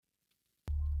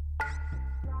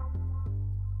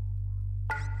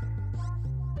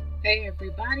Hey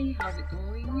everybody, how's it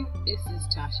going? This is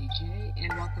Tashi J, and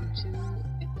welcome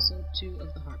to episode 2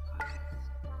 of the Heart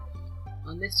Podcast.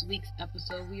 On this week's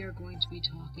episode, we are going to be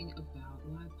talking about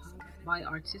why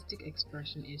artistic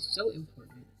expression is so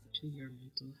important to your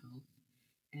mental health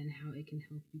and how it can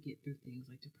help you get through things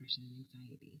like depression and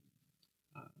anxiety.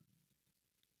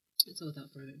 And so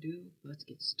without further ado, let's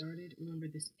get started. Remember,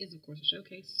 this is of course a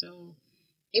showcase, so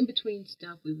in between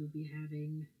stuff, we will be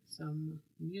having some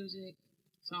music,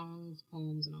 songs,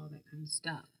 poems, and all that kind of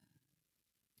stuff.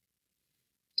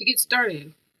 To get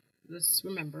started, let's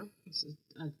remember, this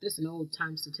is an old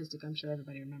time statistic I'm sure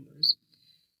everybody remembers.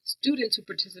 Students who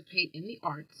participate in the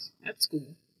arts at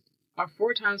school are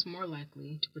 4 times more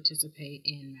likely to participate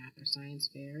in math or science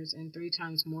fairs and 3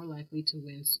 times more likely to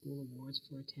win school awards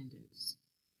for attendance.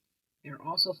 They are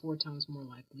also 4 times more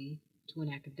likely to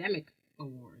win academic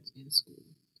awards in school,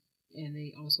 and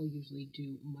they also usually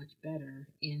do much better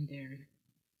in their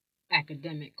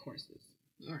academic courses.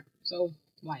 Alright, so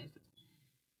why is it?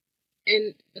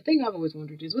 And the thing I've always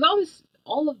wondered is, with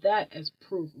all of that as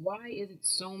proof, why is it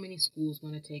so many schools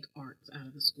want to take arts out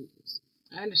of the schools?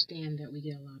 I understand that we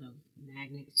get a lot of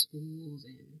magnet schools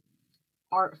and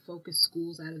art-focused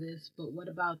schools out of this, but what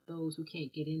about those who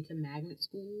can't get into magnet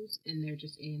schools and they're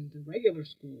just in the regular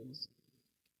schools?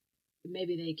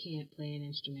 Maybe they can't play an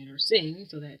instrument or sing,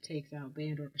 so that takes out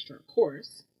band, orchestra, or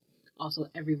chorus. Also,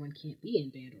 everyone can't be in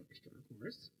band, orchestra, or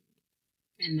chorus.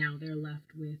 And now they're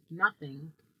left with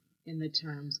nothing in the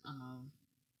terms of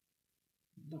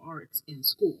the arts in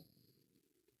school.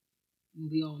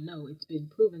 We all know it's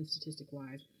been proven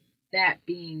statistic-wise that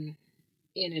being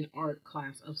in an art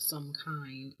class of some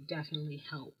kind definitely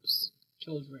helps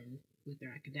children with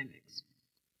their academics.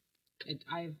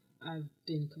 I've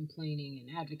been complaining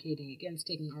and advocating against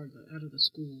taking art out of the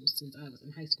schools since I was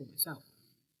in high school myself.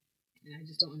 And I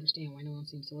just don't understand why no one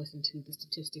seems to listen to the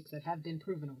statistics that have been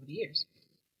proven over the years.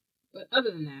 But other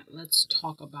than that, let's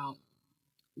talk about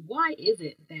why is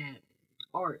it that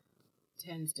art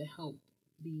tends to help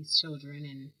these children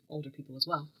and older people as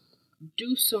well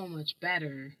do so much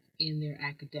better in their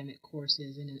academic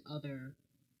courses and in other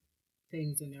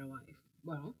things in their life.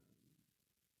 Well,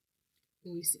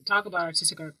 when we talk about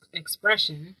artistic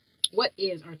expression, what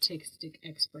is artistic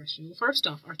expression? Well, first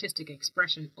off, artistic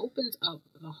expression opens up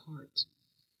the heart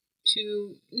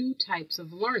to new types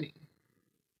of learning.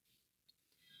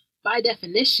 By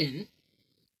definition,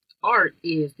 art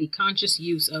is the conscious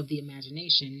use of the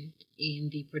imagination in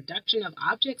the production of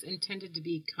objects intended to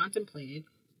be contemplated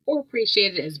or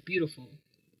appreciated as beautiful,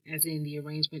 as in the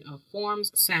arrangement of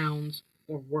forms, sounds,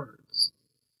 or words.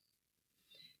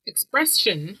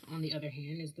 Expression, on the other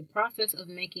hand, is the process of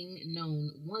making known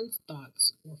one's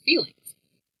thoughts or feelings.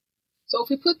 So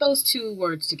if we put those two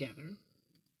words together,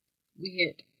 we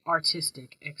hit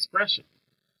artistic expression.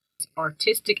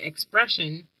 Artistic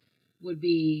expression would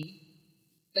be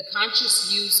the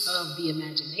conscious use of the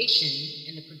imagination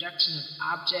in the production of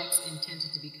objects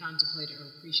intended to be contemplated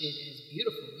or appreciated as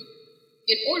beautiful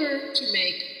in order to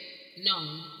make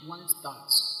known one's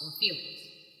thoughts or feelings.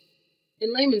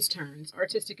 In layman's terms,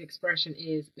 artistic expression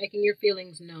is making your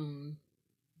feelings known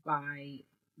by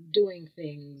doing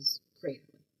things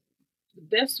creatively. The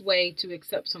best way to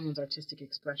accept someone's artistic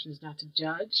expression is not to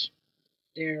judge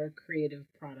their creative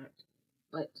product,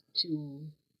 but to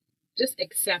just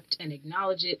accept and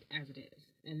acknowledge it as it is.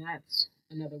 And that's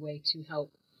another way to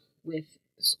help with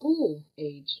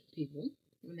school-age people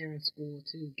when they're in school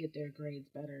to get their grades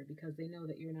better, because they know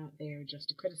that you're not there just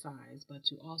to criticize, but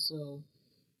to also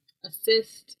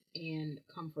assist and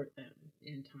comfort them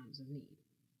in times of need.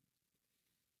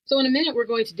 So in a minute, we're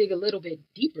going to dig a little bit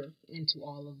deeper into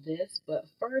all of this, but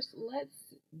first,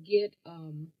 let's get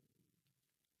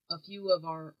a few of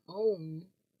our own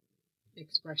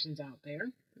expressions out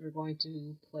there. We're going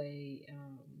to play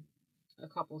a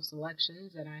couple of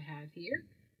selections that I have here,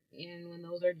 and when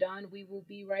those are done, we will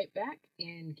be right back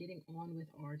and getting on with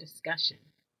our discussion.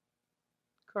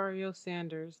 Cario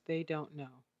Sanders, They Don't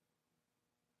Know.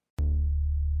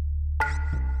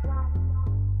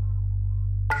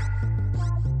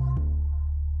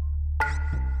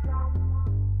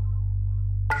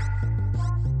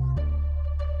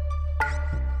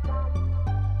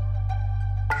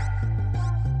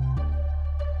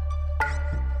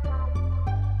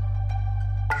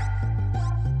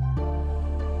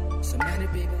 So many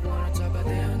people wanna talk, but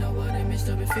they don't know what they missed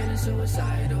up and feeling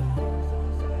suicidal.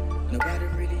 Nobody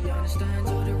really understands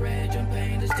all the rage and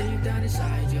pain that's deep down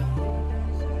inside you.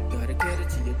 Gotta get it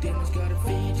to your demons, gotta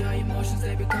feed your emotions,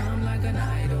 they become like an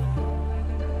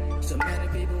idol. So many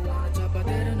people wanna talk, but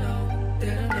they don't know, no.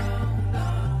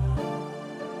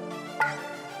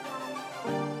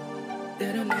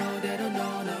 They don't know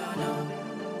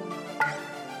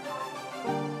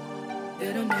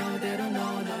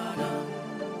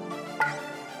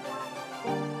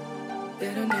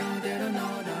They don't know, they don't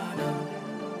know, no, no.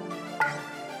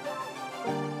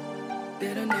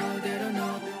 They don't know, they don't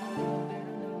know.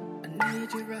 I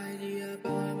need you right here by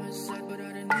my side, but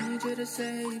I don't need you to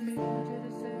save me.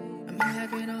 I'm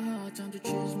having a hard time to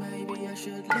choose, maybe I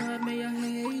should love me or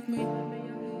hate me.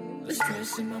 The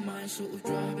stress in my mind sort of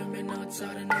driving me nuts,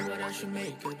 I don't know what I should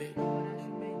make of it.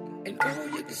 And all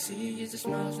you can see is the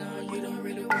smiles now, you don't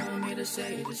really want me to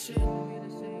say the shit.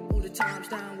 All the times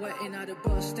that I'm waiting at the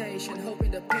bus station, hoping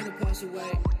the pain will pass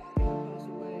away.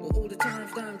 Or all the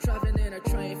times that I'm traveling in a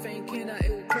train, thinking that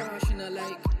it will crash in a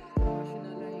lake.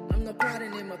 I'm not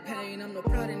priding in my pain, I'm not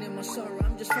priding in my sorrow,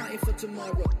 I'm just fighting for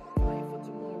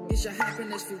tomorrow. Is your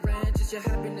happiness for rent, is your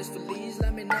happiness for lease?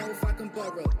 Let me know if I can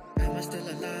borrow. Am I still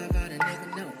alive? I don't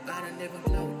even know, I don't even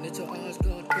glow. Need to ask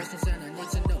God questions and I need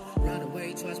to know. Run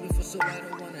away twice before, so I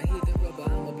don't wanna hear the rubber.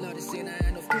 I'm a bloody sinner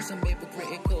and of course I'm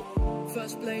hypocritical.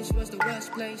 First place was the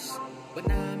worst place, but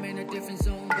now I'm in a different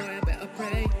zone, boy I better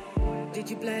pray. Did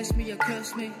you bless me or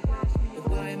curse me? Or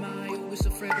why am I always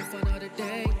afraid of another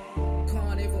day?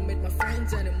 Can't even meet my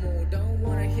friends anymore. Don't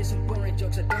wanna hear some boring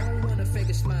jokes, I don't wanna fake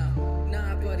a smile.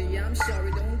 Nah buddy, I'm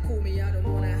sorry, don't call me, I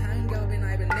don't wanna hang out and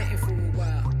I've been netting for a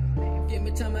while. Give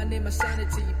me time, I need my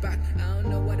sanity back. I don't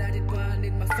know what I did, but I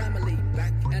need my family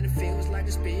back. And it feels like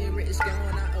the spirit is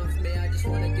gone out of me, I just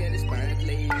wanna get this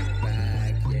sparkly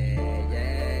back.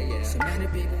 Yeah. So many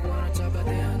people wanna talk, but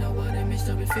they don't know what it means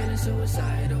to be feeling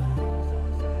suicidal.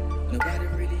 Nobody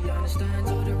really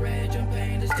understands all the rage and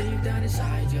pain that's deep down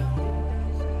inside you.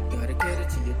 Gotta get it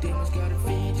to your demons, gotta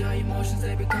feed your emotions,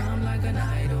 they become like an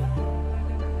idol.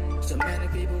 So many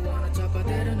people wanna talk, but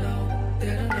they don't know,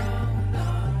 they don't know,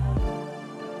 no.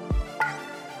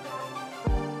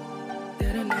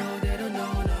 They don't know, they don't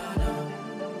know, no, no.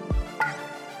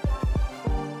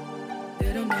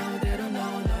 They don't know, they don't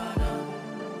know, no, no.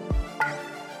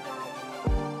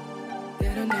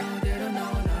 They don't know, they don't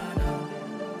know, no, no.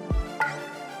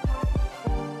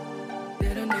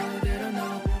 They don't know, they don't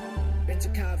know. Been to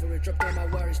Calvary, dropped all my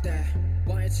worries there.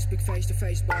 Wanted to speak face to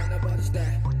face, but nobody's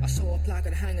there. I saw a plaque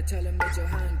at the hanger telling me to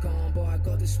hang on, but I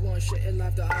got this one shit in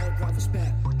life that I would rather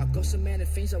spare. I got so many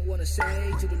things I wanna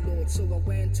say to the Lord, so I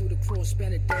went to the cross,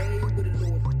 spent a day with the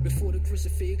Lord. Before the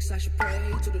crucifix, I should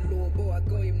pray to the Lord, boy I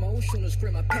got emotional,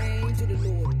 scream my pain to the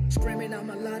Lord. Screaming out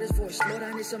my loudest voice, Lord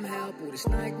I need some help. All these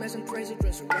nightmares and crazy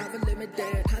dreams, would rather live me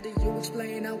dead. How do you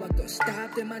explain how I got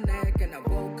stabbed in my neck, and I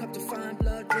woke up to find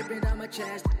blood dripping down my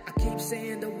chest? I keep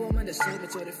seeing the woman that sold me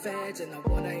to the feds, and I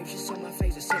wonder if she saw my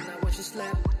face the same night when she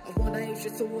slept. I wonder if she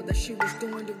thought that she was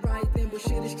doing the right thing, but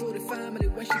she destroyed the family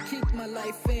when she kicked my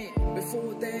life in.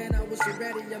 Before then I was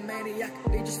already a maniac.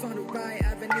 They just found the right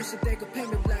avenue so they could pay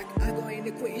me black. I got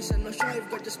iniquities and I'm sure if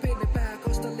God just paid me back.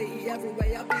 Hostility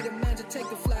everywhere, I'll be the man to take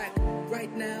the flag.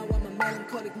 Right now I'm a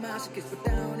melancholic masochist, but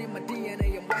down in my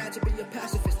DNA I'm wired to be a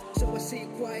pacifist. So I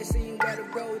sit quiet, seeing where the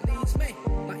road leads me.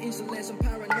 My insolence and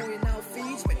paranoia now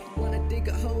feeds me. Wanna dig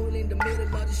a hole in the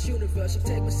middle of this universe, so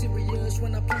take me serious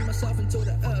when I plunge myself into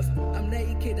the earth. I'm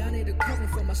naked, I need a covering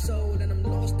for my soul, and I'm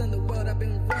lost in the world, I've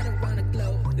been running around the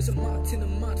globe. There's a mark in the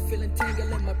mud, feeling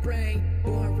tingle in my brain.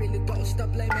 Boy, I really gotta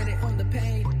stop blaming it on the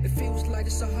pain. It feels like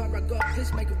the Sahara, God,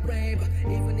 please make it rain. But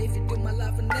even if you do, my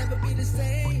life will never be the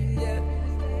same, yeah.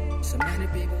 So many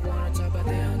people wanna talk, but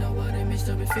they don't know what it means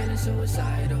to be feeling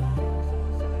suicidal.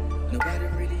 Nobody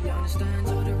really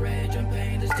understands all the rage and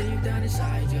pain that's deep down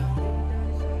inside you.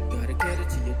 Gotta get it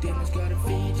to your demons, gotta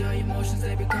feed your emotions,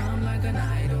 they become like an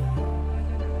idol.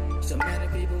 So many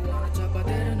people wanna talk, but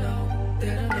they don't know,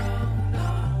 they don't know, no.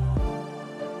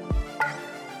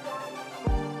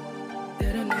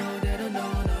 They don't know, they don't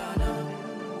know, no, no.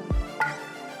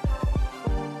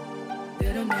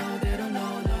 They don't know, they don't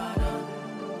know, no, no.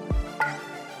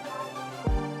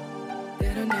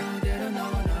 They don't know, they don't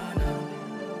know, no, no.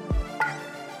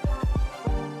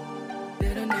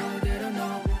 They don't know, they don't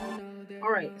know.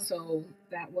 Alright, so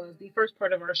that was the first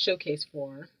part of our showcase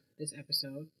for this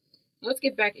episode. Let's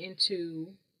get back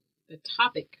into the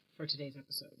topic for today's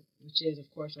episode, which is, of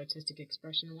course, artistic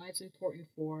expression and why it's important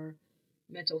for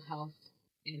mental health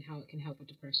and how it can help with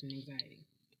depression and anxiety.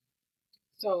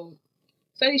 So,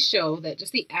 studies show that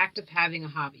just the act of having a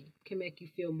hobby can make you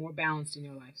feel more balanced in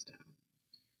your lifestyle.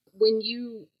 When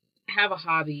you have a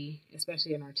hobby,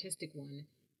 especially an artistic one,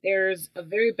 there's a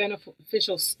very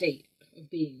beneficial state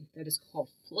of being that is called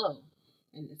flow,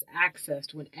 and it's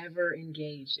accessed whenever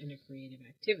engaged in a creative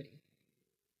activity.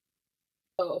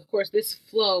 So, of course, this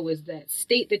flow is that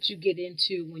state that you get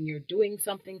into when you're doing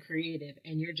something creative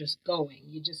and you're just going.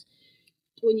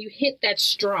 When you hit that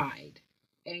stride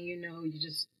and,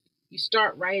 you You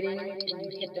start writing and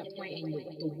you hit that point and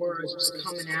the words just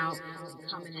coming out,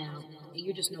 and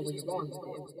you just know where you're going with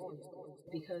it.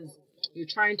 Because you're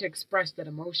trying to express that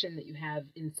emotion that you have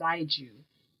inside you,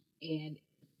 and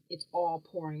it's all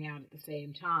pouring out at the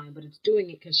same time, but it's doing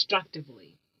it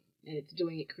constructively and it's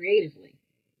doing it creatively.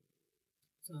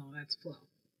 So that's flow.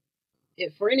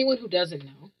 For anyone who doesn't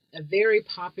know, a very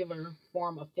popular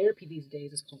form of therapy these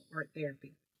days is called art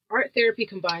therapy. Art therapy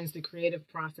combines the creative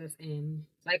process and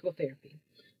psychotherapy,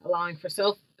 allowing for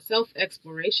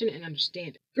self-exploration and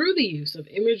understanding. Through the use of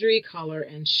imagery, color,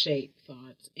 and shape,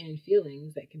 thoughts, and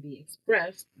feelings that can be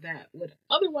expressed that would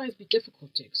otherwise be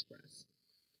difficult to express.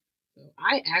 So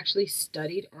I actually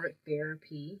studied art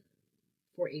therapy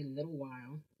for a little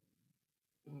while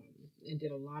and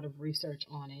did a lot of research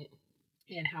on it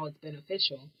and how it's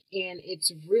beneficial. And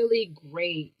it's really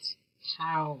great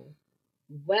how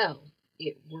well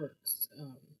it works.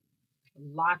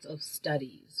 Lots of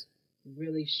studies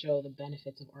really show the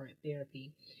benefits of art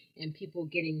therapy and people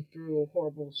getting through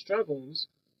horrible struggles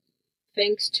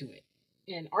thanks to it.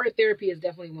 And art therapy is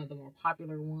definitely one of the more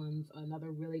popular ones.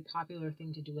 Another really popular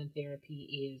thing to do in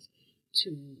therapy is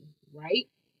to write.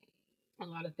 A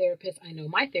lot of therapists, I know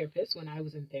my therapist when I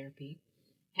was in therapy,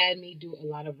 had me do a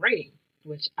lot of writing,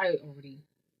 which I already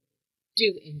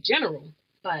do in general,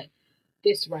 but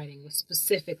this writing was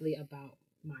specifically about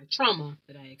my trauma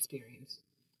that I experienced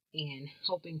and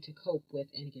helping to cope with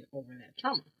and get over that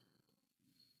trauma.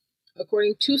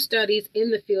 According to studies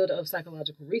in the field of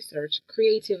psychological research,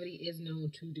 creativity is known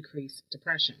to decrease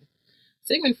depression.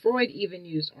 Sigmund Freud even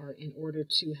used art in order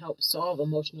to help solve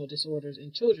emotional disorders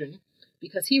in children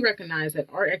because he recognized that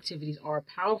art activities are a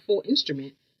powerful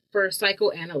instrument for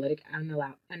psychoanalytic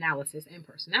analysis and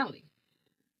personality.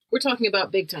 We're talking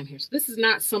about big time here. So this is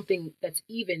not something that's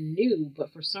even new,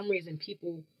 but for some reason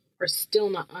people are still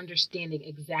not understanding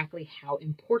exactly how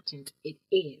important it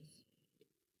is.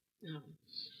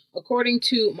 According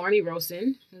to Marnie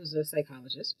Rosen, who's a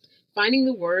psychologist, finding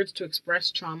the words to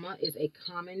express trauma is a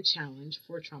common challenge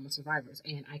for trauma survivors.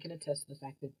 And I can attest to the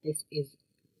fact that this is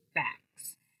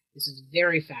facts. This is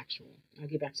very factual. I'll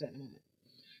get back to that in a moment.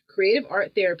 Creative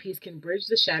art therapies can bridge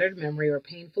the shattered memory or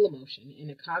painful emotion in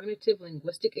a cognitive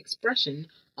linguistic expression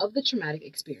of the traumatic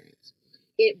experience.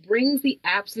 It brings the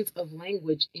absence of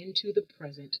language into the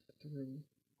present through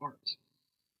art.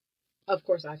 Of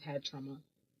course, I've had trauma.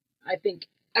 I think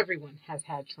everyone has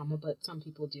had trauma, but some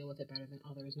people deal with it better than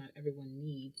others. Not everyone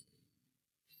needs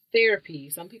therapy.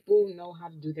 Some people know how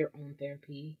to do their own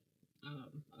therapy.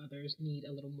 Others need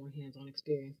a little more hands-on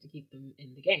experience to keep them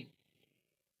in the game.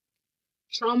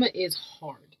 Trauma is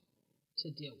hard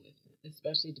to deal with,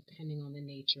 especially depending on the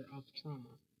nature of trauma.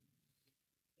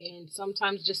 And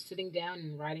sometimes just sitting down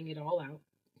and writing it all out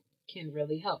can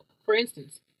really help. For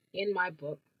instance, in my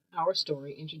book, Our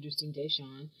Story, Introducing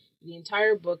Deshawn, the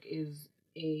entire book is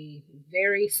a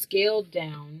very scaled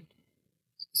down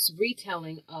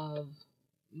retelling of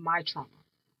my trauma.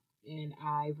 And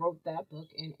I wrote that book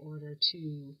in order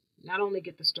to not only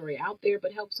get the story out there,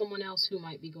 but help someone else who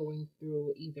might be going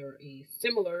through either a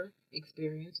similar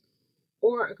experience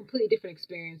or a completely different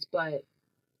experience, but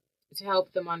to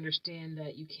help them understand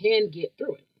that you can get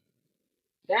through it.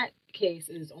 That case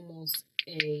is almost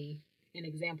an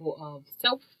example of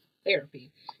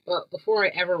self-therapy. But before I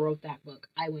ever wrote that book,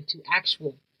 I went to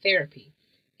actual therapy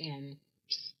and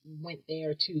went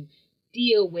there to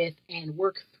deal with and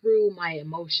work through my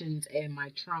emotions and my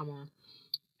trauma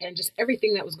and just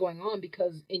everything that was going on,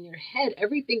 because in your head,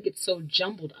 everything gets so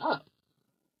jumbled up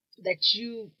that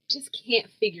you just can't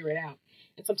figure it out.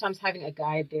 And sometimes having a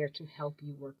guide there to help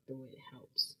you work through it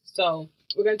helps. So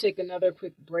we're going to take another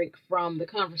quick break from the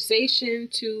conversation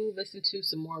to listen to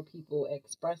some more people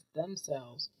express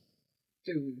themselves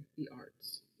through the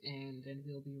arts. And then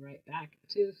we'll be right back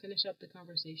to finish up the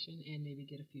conversation and maybe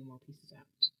get a few more pieces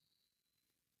out.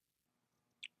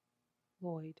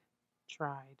 Lloyd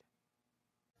tried.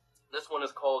 This one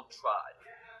is called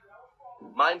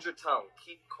Tried. Mind your tongue,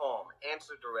 keep calm,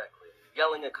 answer directly.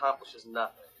 Yelling accomplishes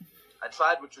nothing. I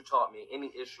tried what you taught me,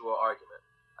 any issue or argument.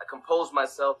 I composed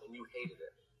myself and you hated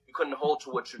it. You couldn't hold to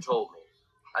what you told me.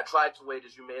 I tried to wait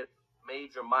as you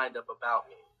made your mind up about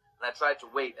me. And I tried to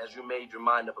wait as you made your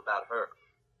mind up about her.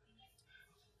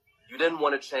 You didn't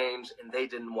want to change and they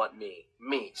didn't want me.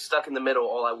 Me, stuck in the middle,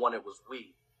 all I wanted was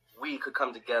we. We could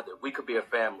come together. We could be a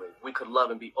family. We could love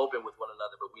and be open with one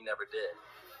another, but we never did.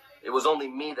 It was only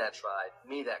me that tried,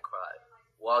 me that cried.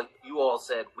 While you all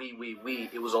said we,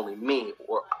 it was only me,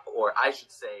 or I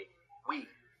should say we.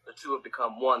 The two have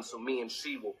become one, so me and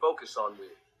she will focus on we.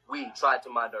 We tried to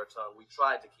mind our tongue. We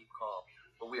tried to keep calm,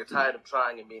 but we are tired of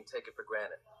trying and being taken for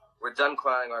granted. We're done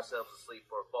crying ourselves to sleep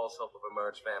for a false hope of a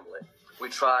merged family. We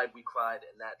tried, we cried,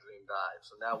 and that dream died.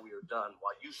 So now we are done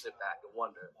while you sit back and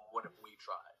wonder, what if we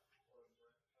tried?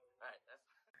 All right, that's...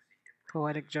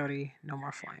 Poetic Jody, No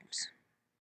More Flames.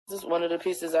 This is one of the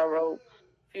pieces I wrote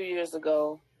a few years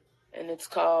ago, and it's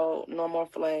called No More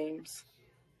Flames.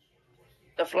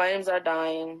 The flames are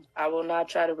dying. I will not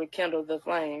try to rekindle the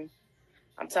flame.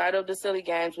 I'm tired of the silly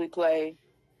games we play.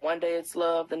 One day it's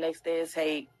love, the next day it's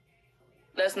hate.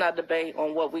 Let's not debate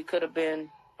on what we could have been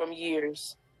from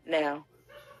years now.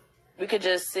 We could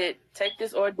just sit, take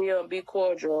this ordeal, and be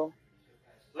cordial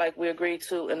like we agreed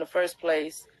to in the first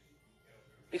place,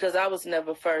 because I was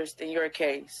never first in your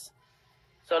case.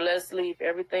 So let's leave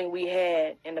everything we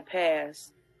had in the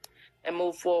past and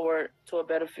move forward to a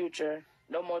better future.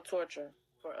 No more torture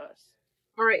for us.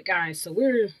 All right, guys. So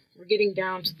we're getting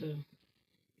down to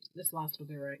this last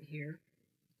little bit right here.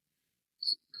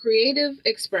 Creative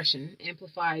expression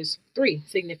amplifies three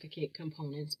significant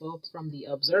components, both from the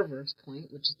observer's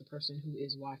point, which is the person who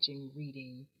is watching,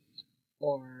 reading,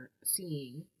 or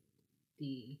seeing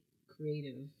the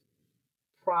creative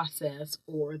process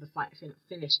or the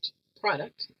finished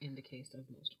product, in the case of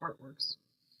most artworks,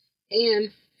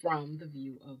 and from the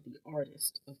view of the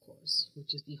artist, of course,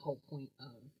 which is the whole point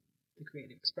of the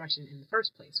creative expression in the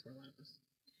first place for a lot of us.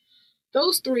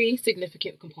 Those three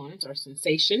significant components are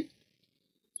sensation,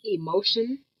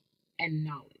 emotion, and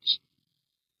knowledge.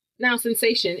 Now,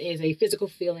 sensation is a physical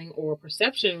feeling or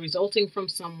perception resulting from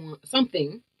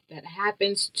something that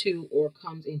happens to or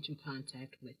comes into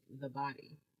contact with the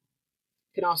body.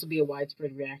 It can also be a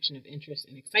widespread reaction of interest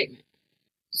and excitement.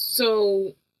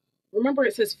 So, remember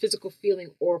it says physical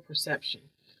feeling or perception.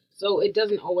 So it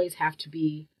doesn't always have to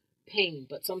be pain,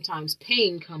 but sometimes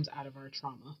pain comes out of our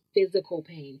trauma. Physical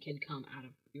pain can come out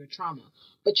of your trauma.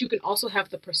 But you can also have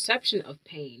the perception of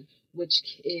pain,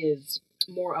 which is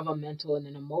more of a mental and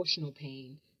an emotional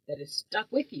pain that is stuck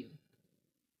with you.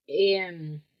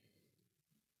 And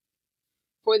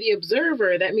for the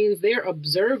observer, that means they're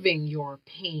observing your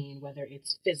pain, whether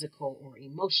it's physical or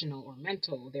emotional or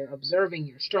mental. They're observing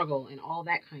your struggle and all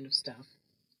that kind of stuff.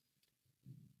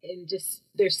 And just,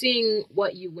 they're seeing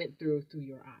what you went through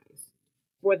your eyes.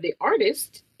 For the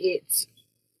artist, it's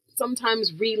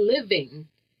sometimes reliving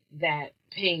that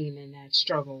pain and that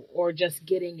struggle, or just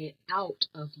getting it out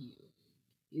of you.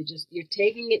 You're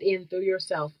taking it in through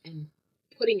yourself and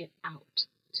putting it out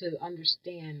to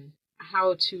understand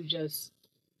how to just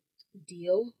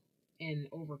deal and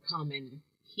overcome and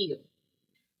heal.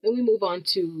 Then we move on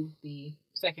to the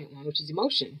second one, which is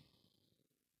emotion.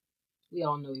 We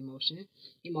all know emotion.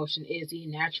 Emotion is a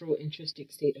natural,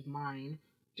 intrinsic state of mind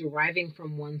deriving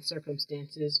from one's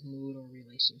circumstances, mood, or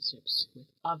relationships with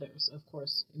others. Of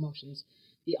course, emotions,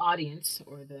 the audience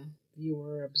or the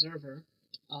viewer, observer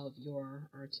of your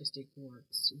artistic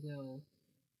works will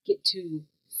get to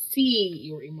see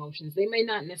your emotions. They may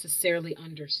not necessarily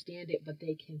understand it, but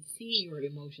they can see your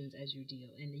emotions as you deal.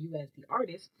 And you, as the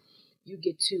artist, you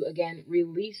get to, again,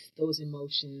 release those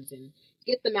emotions and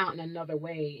get them out in another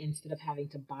way instead of having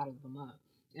to bottle them up.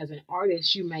 As an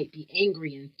artist, you might be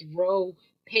angry and throw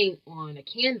paint on a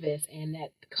canvas, and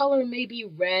that color may be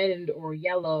red or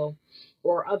yellow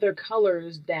or other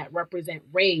colors that represent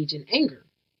rage and anger.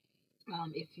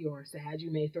 If you're sad,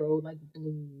 you may throw like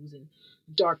blues and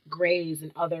dark grays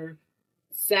and other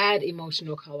sad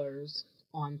emotional colors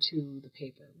onto the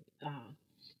paper.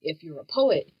 If you're a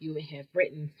poet, you may have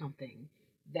written something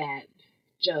that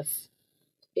just,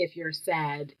 if you're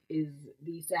sad, is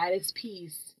the saddest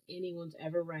piece anyone's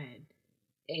ever read.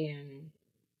 And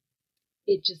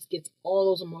it just gets all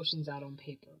those emotions out on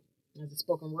paper. As a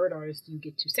spoken word artist, you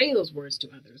get to say those words to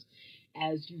others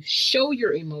as you show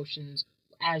your emotions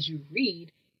as you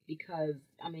read, because,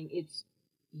 I mean, it's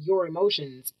your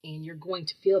emotions and you're going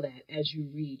to feel that as you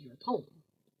read your poem.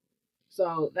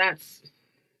 So that's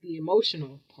the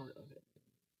emotional part of it.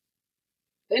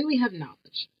 Then we have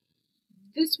knowledge.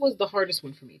 This was the hardest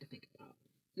one for me to think about.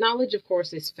 Knowledge, of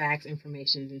course, is facts,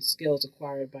 information, and skills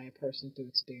acquired by a person through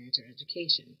experience or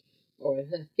education, or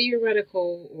the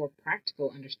theoretical or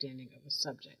practical understanding of a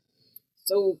subject.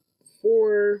 So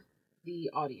for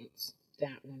the audience,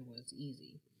 that one was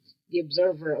easy. The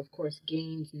observer, of course,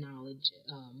 gains knowledge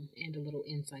and a little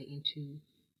insight into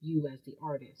you as the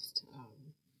artist,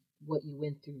 what you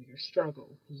went through, your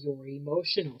struggle, your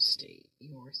emotional state,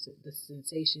 the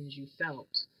sensations you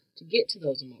felt to get to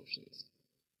those emotions.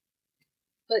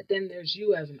 But then there's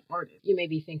you as an artist. You may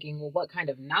be thinking, well, what kind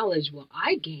of knowledge will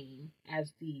I gain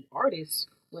as the artist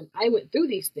when I went through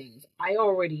these things? I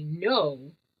already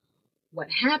know what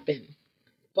happened,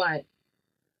 but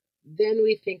Then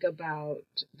we think about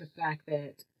the fact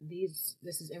that this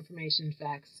is information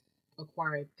facts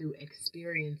acquired through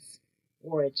experience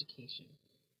or education.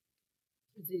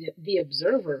 The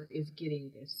observer is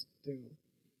getting this through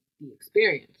the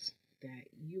experience that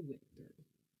you went through.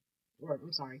 Or,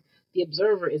 I'm sorry, the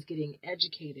observer is getting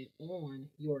educated on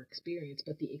your experience,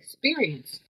 but the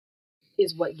experience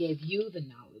is what gave you the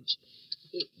knowledge.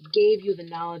 It gave you the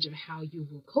knowledge of how you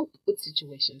will cope with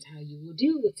situations, how you will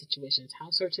deal with situations, how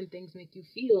certain things make you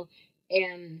feel.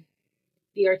 And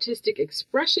the artistic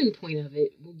expression point of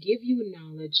it will give you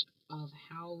knowledge of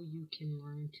how you can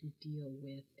learn to deal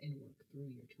with and work through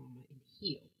your trauma and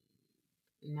heal.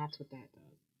 And that's what that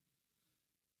does.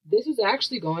 This is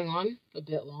actually going on a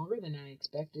bit longer than I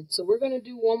expected. So we're going to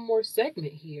do one more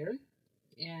segment here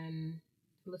and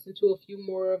listen to a few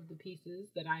more of the pieces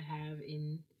that I have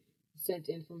sent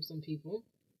in from some people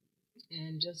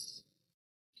and just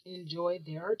enjoy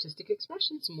their artistic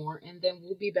expressions more. And then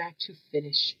we'll be back to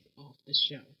finish off the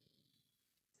show.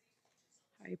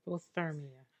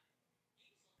 Hypothermia.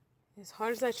 As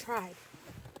hard as I tried,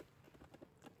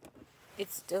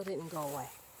 it still didn't go away.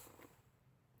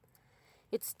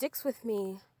 It sticks with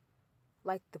me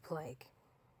like the plague.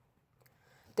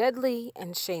 Deadly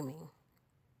and shaming,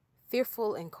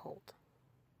 fearful and cold.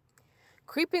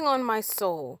 Creeping on my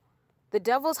soul, the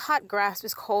devil's hot grasp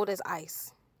is cold as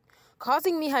ice,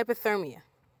 causing me hypothermia.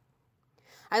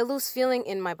 I lose feeling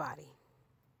in my body,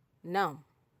 numb.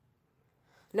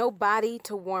 No body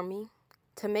to warm me,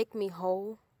 to make me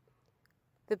whole.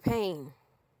 The pain.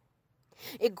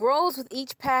 It grows with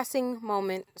each passing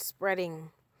moment,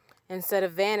 spreading instead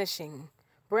of vanishing,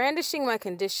 brandishing my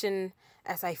condition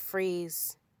as I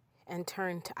freeze and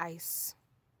turn to ice.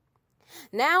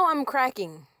 Now I'm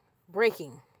cracking,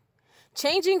 breaking,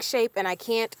 changing shape, and I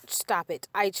can't stop it.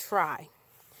 I try.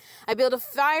 I build a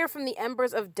fire from the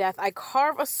embers of death. I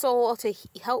carve a soul to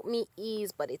help me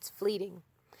ease, but it's fleeting.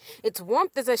 Its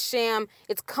warmth is a sham,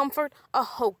 its comfort a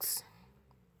hoax.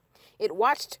 It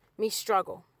watched me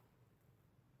struggle.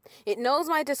 It knows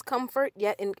my discomfort,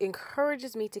 yet it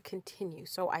encourages me to continue,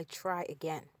 so I try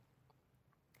again.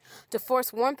 To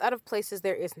force warmth out of places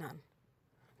there is none.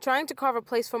 Trying to carve a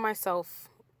place for myself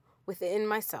within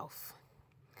myself.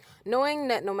 Knowing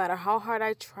that no matter how hard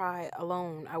I try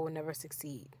alone, I will never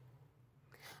succeed.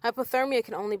 Hypothermia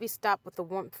can only be stopped with the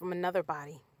warmth from another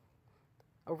body.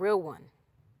 A real one.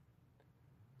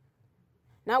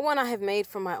 Not one I have made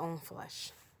from my own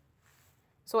flesh.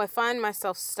 So I find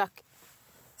myself stuck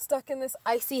in this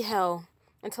icy hell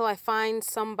until I find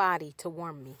somebody to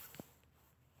warm me.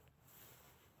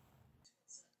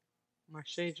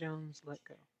 Marsha Jones, Let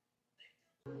Go.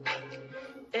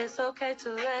 It's okay to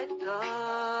let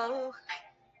go.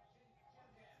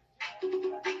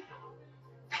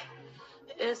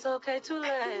 It's okay to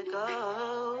let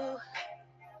go.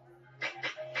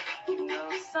 You know,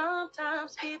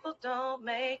 sometimes people don't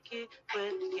make it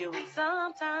with you, and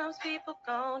sometimes people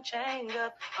gon' change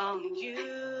up on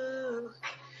you.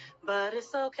 But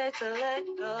it's okay to let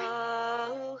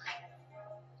go.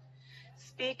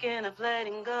 Speaking of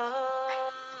letting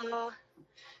go,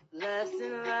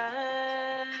 lesson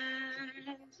learned.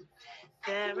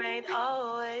 There ain't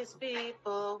always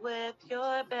people with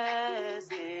your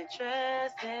best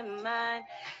interest in mind.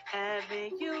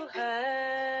 Haven't you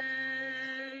heard?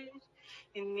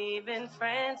 And even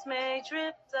friends may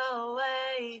drift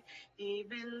away.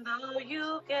 Even though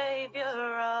you gave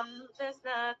your all, there's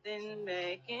nothing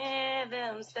making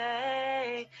them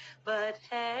stay. But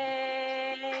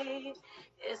hey,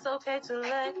 it's okay to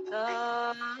let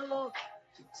go.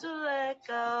 To let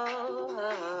go.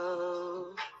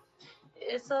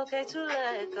 It's okay to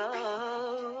let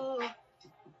go.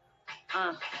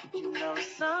 You know,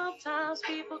 sometimes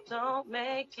people don't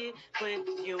make it with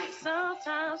you, and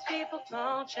sometimes people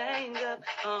don't change up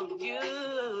on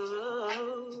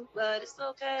you. But it's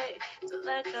okay to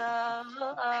let go.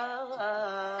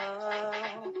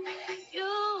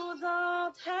 You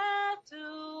don't have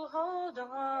to hold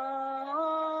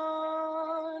on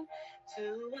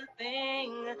to a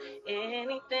thing,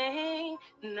 anything,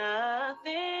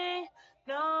 nothing,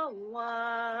 no one.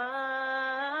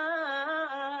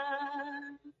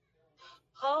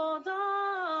 Hold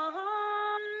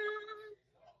on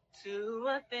to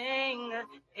a thing,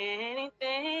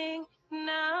 anything,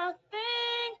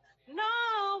 nothing,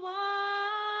 no one.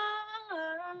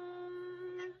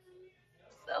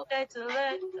 It's okay to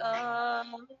let go.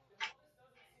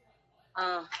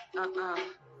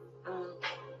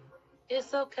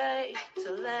 It's okay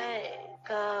to let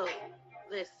go.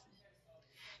 Listen.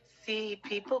 See,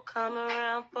 people come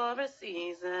around for a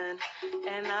season,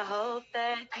 and I hope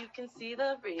that you can see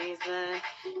the reason.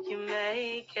 You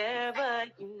may care, but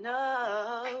you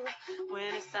know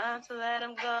when it's time to let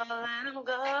them go, let them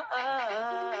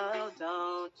go.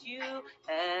 Don't you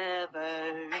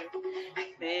ever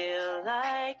feel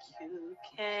like you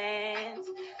can't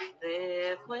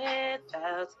live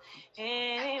without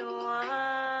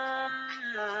anyone.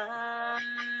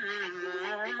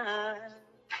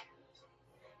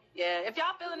 Yeah, if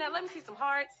y'all feeling that, let me see some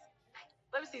hearts.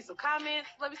 Let me see some comments.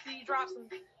 Let me see you drop some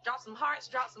hearts,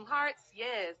 drop some hearts.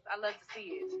 Yes, I love to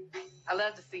see it. I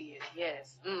love to see it.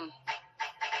 Yes.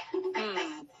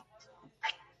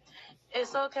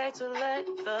 It's okay to let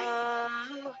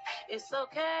go. It's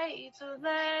okay to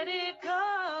let it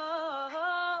go.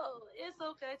 It's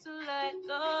okay to let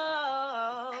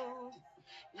go.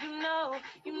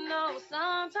 You know,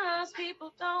 sometimes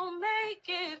people don't make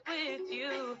it with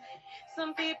you.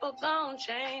 Some people don't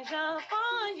change up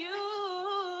on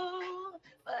you.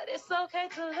 But it's okay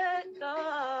to let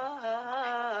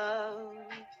go.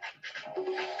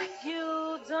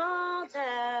 You don't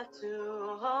have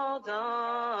to hold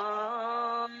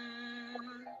on.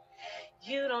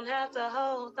 You don't have to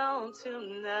hold on to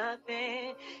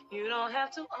nothing. You don't have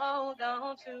to hold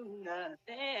on to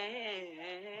nothing.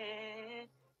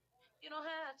 You don't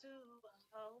have to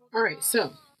hold All right,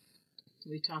 so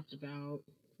we talked about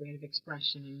creative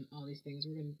expression and all these things.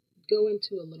 We're going to go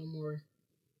into a little more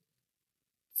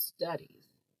studies.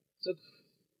 So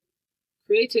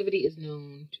creativity is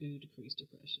known to decrease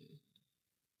depression.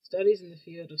 Studies in the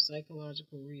field of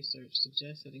psychological research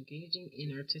suggest that engaging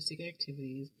in artistic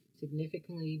activities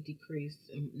significantly decrease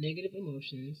negative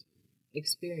emotions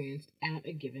experienced at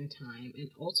a given time and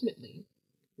ultimately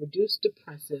reduce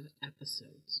depressive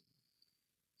episodes.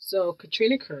 So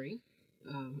Katrina Curry,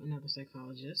 another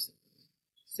psychologist,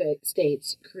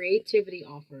 states creativity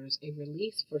offers a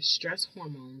release for stress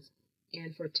hormones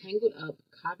and for tangled up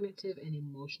cognitive and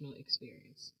emotional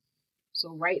experience.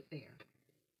 So right there,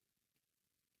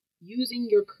 using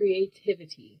your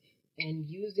creativity and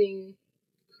using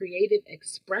creative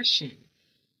expression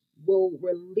will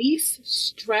release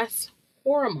stress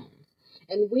hormones.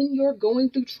 And when you're going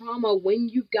through trauma, when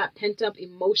you've got pent up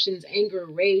emotions, anger,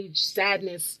 rage,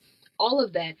 sadness, all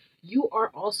of that, you are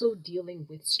also dealing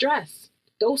with stress.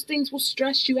 Those things will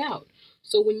stress you out.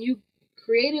 So when you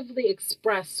creatively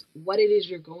express what it is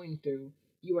you're going through,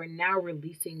 you are now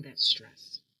releasing that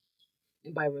stress.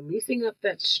 And by releasing up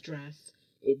that stress,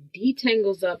 it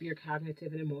detangles up your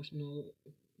cognitive and emotional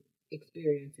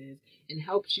experiences and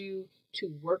helps you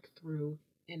to work through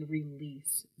and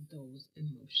release those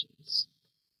emotions.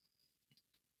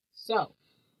 So,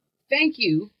 thank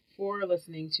you for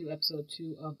listening to episode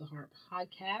 2 of the Heart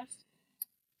Podcast.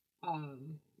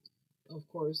 Of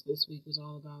course, this week was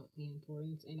all about the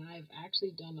importance, and I've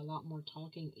actually done a lot more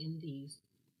talking in these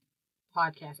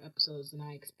podcast episodes than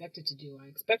I expected to do. I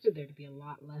expected there to be a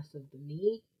lot less of the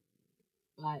me,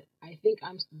 but I think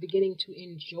I'm beginning to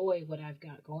enjoy what I've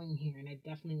got going here, and I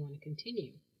definitely want to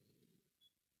continue.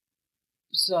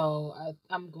 So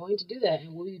I'm going to do that,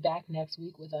 and we'll be back next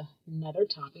week with another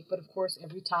topic. But of course,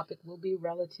 every topic will be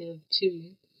relative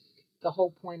to the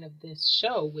whole point of this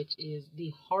show, which is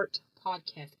the Heart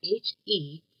Podcast,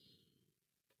 HE,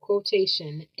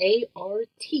 quotation ART,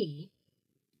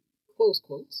 close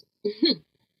quotes,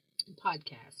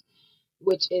 podcast,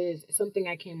 which is something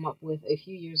I came up with a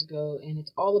few years ago, and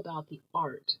it's all about the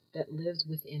art that lives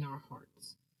within our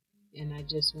hearts. And I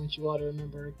just want you all to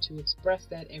remember to express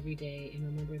that every day and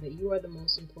remember that you are the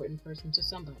most important person to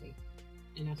somebody.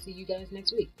 And I'll see you guys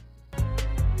next week.